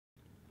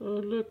Oh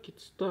look, it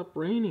stopped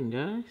raining,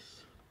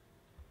 guys.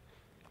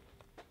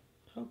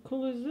 How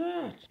cool is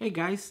that? Hey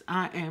guys,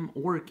 I am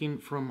working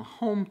from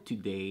home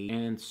today,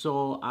 and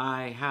so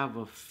I have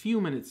a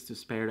few minutes to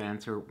spare to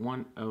answer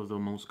one of the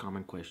most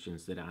common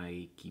questions that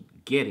I keep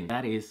getting.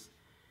 That is,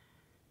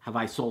 have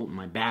I sold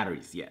my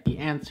batteries yet? The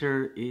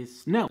answer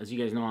is no. As you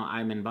guys know,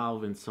 I'm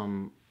involved in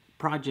some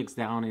projects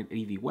down at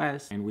EV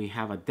West, and we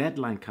have a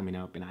deadline coming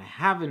up, and I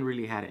haven't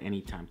really had any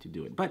time to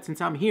do it. But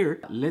since I'm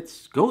here,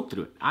 let's go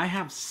through it. I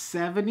have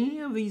 70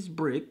 of these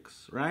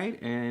bricks,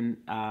 right? And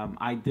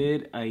I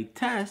did a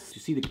test to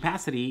see the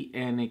capacity,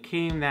 and it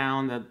came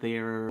down that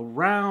they're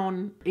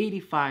around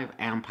 85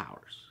 amp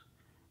hours.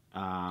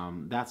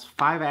 That's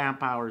 5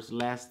 amp hours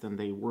less than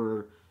they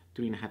were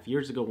 3.5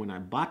 years ago when I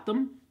bought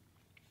them.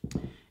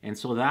 And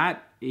so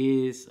that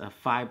is a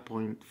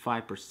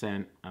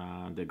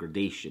 5.5%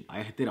 degradation.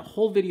 I did a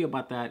whole video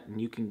about that, and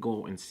you can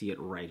go and see it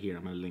right here.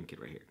 I'm gonna link it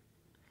right here.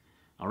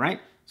 All right,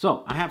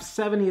 so I have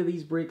 70 of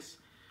these bricks,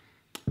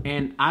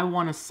 and I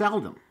wanna sell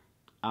them.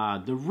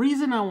 The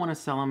reason I wanna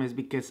sell them is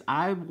because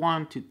I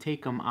want to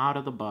take them out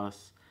of the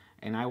bus,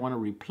 and I wanna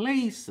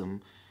replace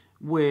them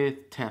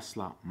with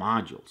Tesla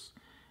modules.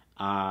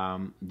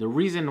 The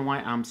reason why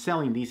I'm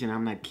selling these and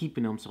I'm not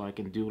keeping them so I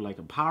can do like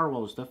a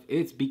Powerwall stuff,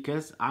 it's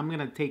because I'm going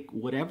to take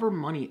whatever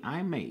money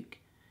I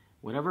make,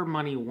 whatever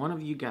money one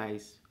of you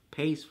guys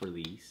pays for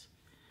these,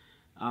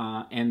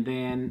 and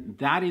then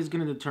that is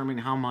going to determine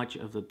how much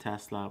of the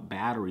Tesla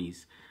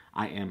batteries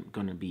I am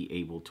going to be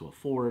able to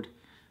afford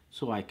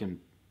so I can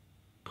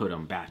put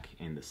them back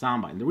in the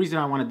soundbite. And the reason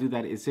I want to do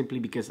that is simply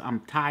because I'm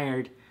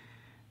tired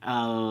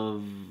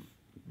of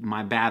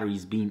my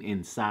batteries being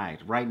inside.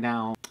 Right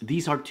now,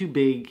 these are too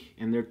big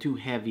and they're too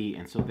heavy,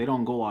 and so they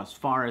don't go as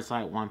far as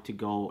I want to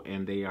go,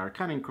 and they are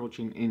kind of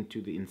encroaching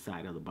into the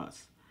inside of the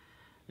bus.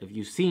 If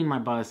you've seen my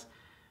bus,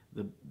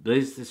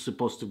 this is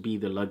supposed to be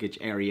the luggage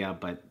area,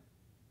 but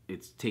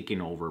it's taken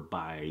over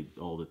by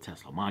all the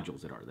Tesla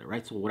modules that are there,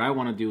 right? So what I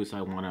want to do is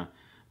I want to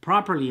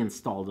properly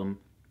install them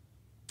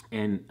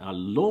and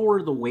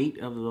lower the weight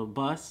of the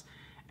bus,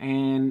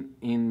 and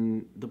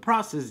in the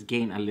process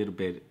gain a little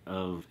bit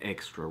of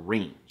extra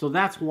range. So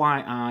that's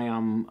why I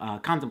am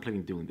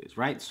contemplating doing this,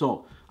 right?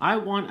 So I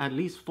want at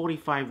least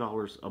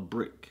 $45 a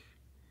brick,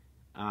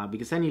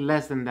 because any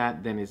less than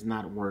that, then it's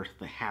not worth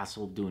the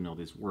hassle doing all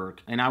this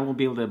work, and I won't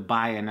be able to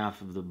buy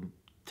enough of the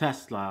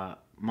Tesla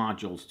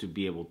modules to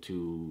be able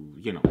to,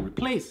 you know,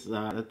 replace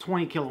the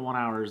 20 kilowatt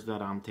hours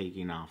that I'm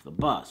taking off the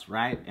bus,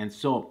 right? And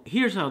so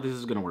here's how this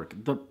is gonna work.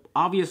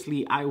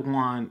 Obviously, I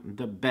want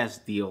the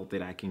best deal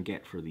that I can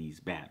get for these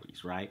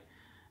batteries, right?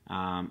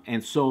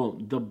 And so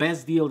the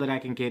best deal that I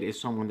can get is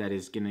someone that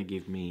is gonna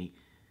give me,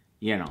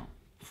 you know,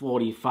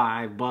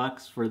 45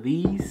 bucks for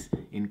these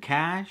in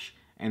cash,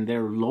 and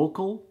they're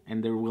local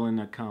and they're willing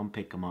to come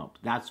pick them up.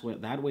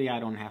 That way I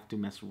don't have to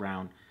mess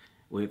around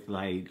with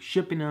like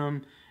shipping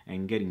them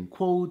and getting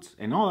quotes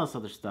and all this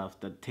other stuff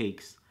that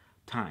takes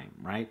time,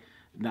 right?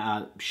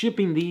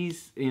 Shipping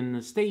these in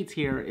the States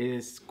here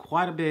is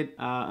quite a bit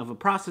of a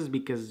process,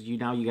 because you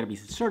gotta be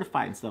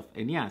certified and stuff.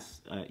 And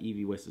yes,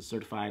 EV West is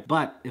certified,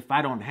 but if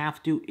I don't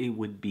have to, it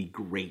would be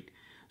great.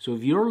 So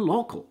if you're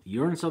local,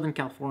 you're in Southern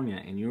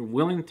California, and you're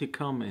willing to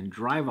come and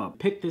drive up,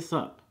 pick this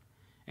up,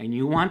 and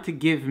you want to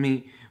give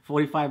me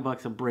 45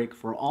 bucks a brick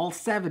for all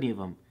 70 of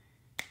them,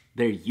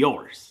 they're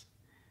yours.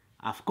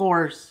 Of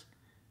course,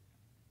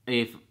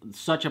 if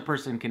such a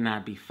person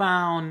cannot be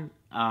found,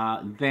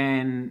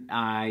 then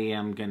I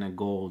am gonna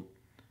go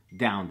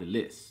down the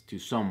list to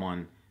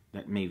someone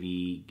that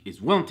maybe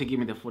is willing to give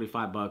me the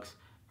 45 bucks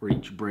for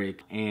each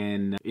brick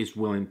and is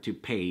willing to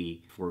pay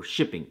for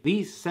shipping.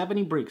 These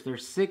 70 bricks, they're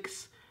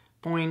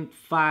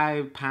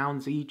 6.5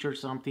 pounds each or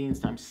something,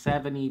 times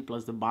 70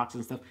 plus the box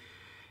and stuff.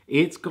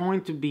 It's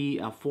going to be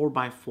a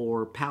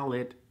 4x4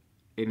 pallet,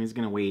 and it's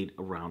gonna weigh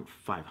around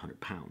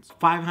 500 pounds.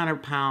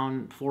 500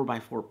 pound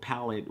 4x4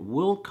 pallet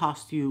will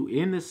cost you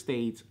in the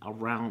States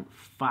around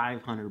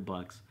 500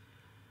 bucks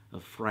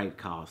of freight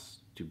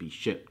costs to be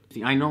shipped.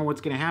 See, I know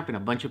what's gonna happen. A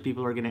bunch of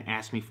people are gonna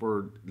ask me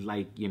for,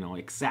 like, you know,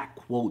 exact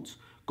quotes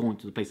going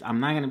to the place. I'm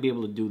not gonna be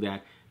able to do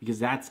that because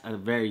that's a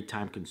very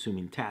time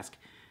consuming task.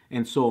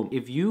 And so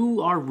if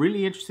you are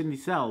really interested in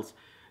these cells,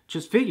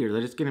 just figure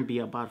that it's going to be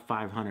about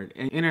 500.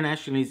 And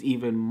internationally, it's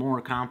even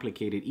more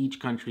complicated. Each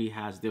country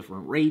has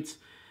different rates.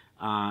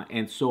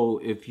 And so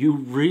if you're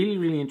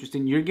really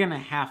interested, you're going to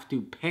have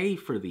to pay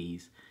for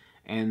these.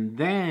 And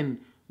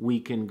then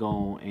we can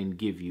go and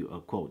give you a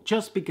quote.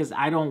 Just because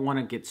I don't want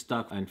to get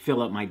stuck and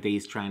fill up my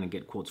days trying to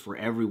get quotes for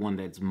everyone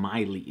that's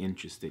mildly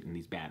interested in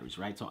these batteries,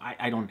 right? So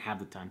I don't have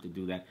the time to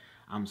do that.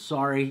 I'm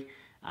sorry.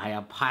 I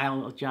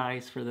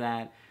apologize for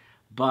that.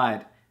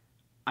 But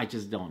I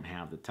just don't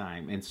have the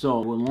time. And so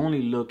we'll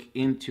only look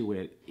into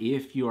it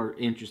if you're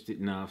interested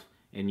enough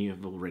and you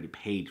have already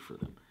paid for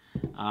them.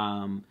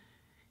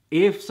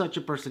 If such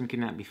a person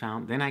cannot be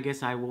found, then I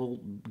guess I will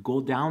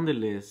go down the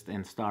list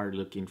and start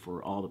looking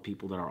for all the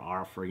people that are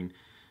offering,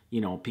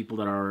 you know, people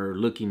that are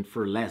looking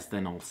for less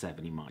than all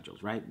 70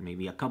 modules, right?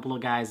 Maybe a couple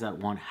of guys that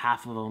want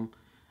half of them.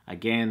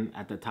 Again,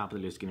 at the top of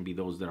the list is going to be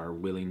those that are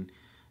willing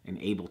and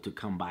able to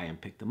come by and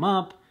pick them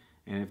up.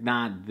 And if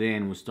not,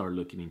 then we'll start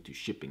looking into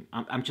shipping.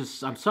 I'm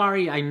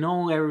sorry. I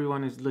know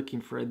everyone is looking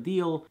for a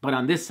deal, but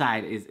on this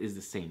side is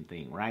the same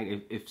thing,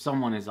 right? If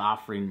someone is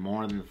offering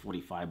more than the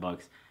 45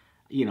 bucks,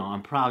 you know,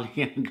 I'm probably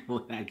going to go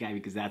with that guy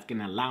because that's going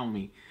to allow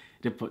me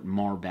to put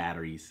more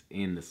batteries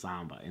in the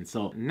Samba. And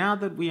so now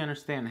that we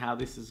understand how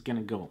this is going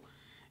to go,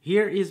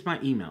 here is my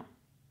email.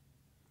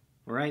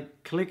 All right,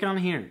 click on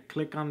here,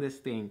 click on this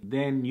thing.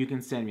 Then you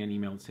can send me an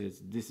email that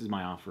says, this is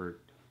my offer.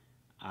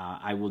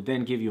 I will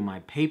then give you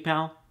my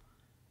PayPal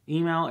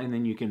email, and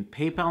then you can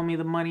PayPal me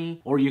the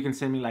money, or you can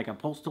send me like a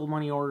postal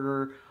money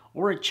order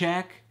or a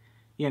check,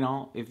 you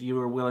know, if you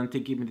are willing to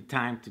give me the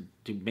time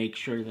to make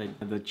sure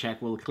that the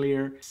check will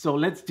clear. So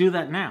let's do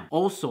that now.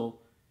 Also,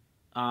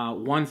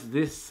 once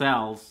this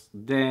sells,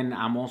 then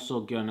I'm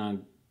also gonna,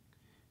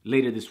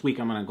 later this week,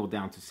 I'm gonna go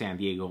down to San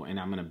Diego and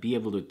I'm gonna be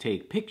able to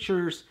take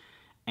pictures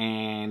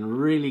and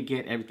really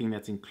get everything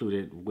that's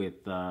included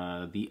with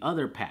the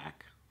other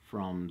pack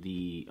from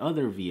the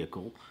other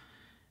vehicle.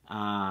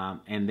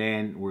 And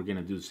then we're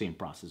gonna do the same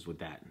process with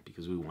that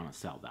because we wanna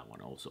sell that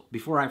one also.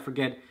 Before I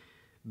forget,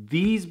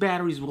 these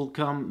batteries will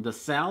come, the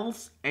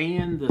cells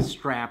and the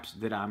straps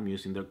that I'm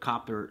using, the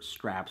copper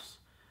straps,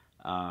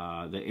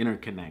 the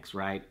interconnects,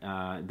 right?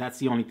 That's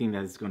the only thing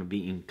that is gonna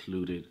be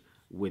included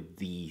with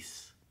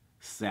these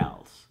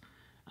cells.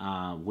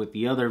 With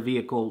the other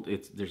vehicle,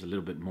 there's a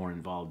little bit more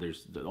involved.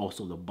 There's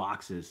also the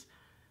boxes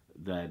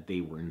that they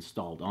were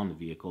installed on the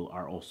vehicle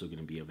are also going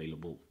to be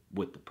available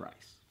with the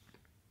price.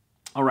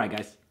 All right,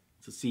 guys.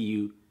 So see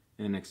you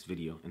in the next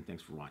video, and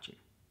thanks for watching.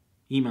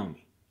 Email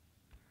me.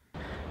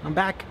 I'm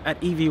back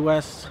at EV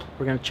West.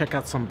 We're going to check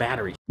out some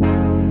batteries.